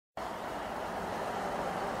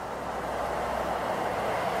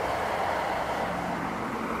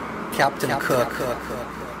Captain Cook.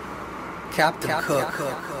 Captain Cook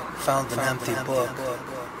found an empty book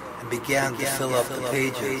and began to fill up the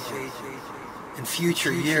pages. In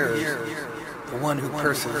future years, the one who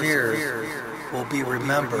perseveres will be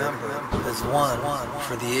remembered as one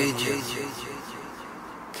for the ages.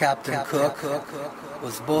 Captain Cook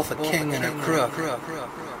was both a king and a crook.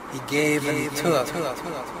 He gave and he took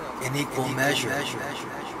in equal measure.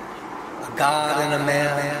 A god and a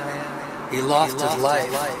man, he lost his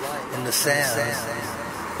life in the sands,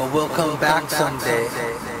 but will come back someday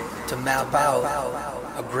to map out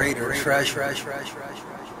a greater treasure.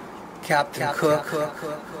 Captain Cook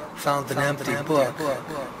found an empty book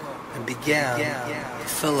and began to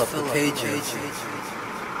fill up the pages.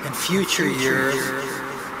 In future years,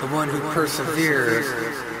 the one who perseveres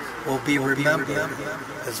will be remembered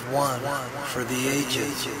as one for the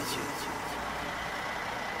ages.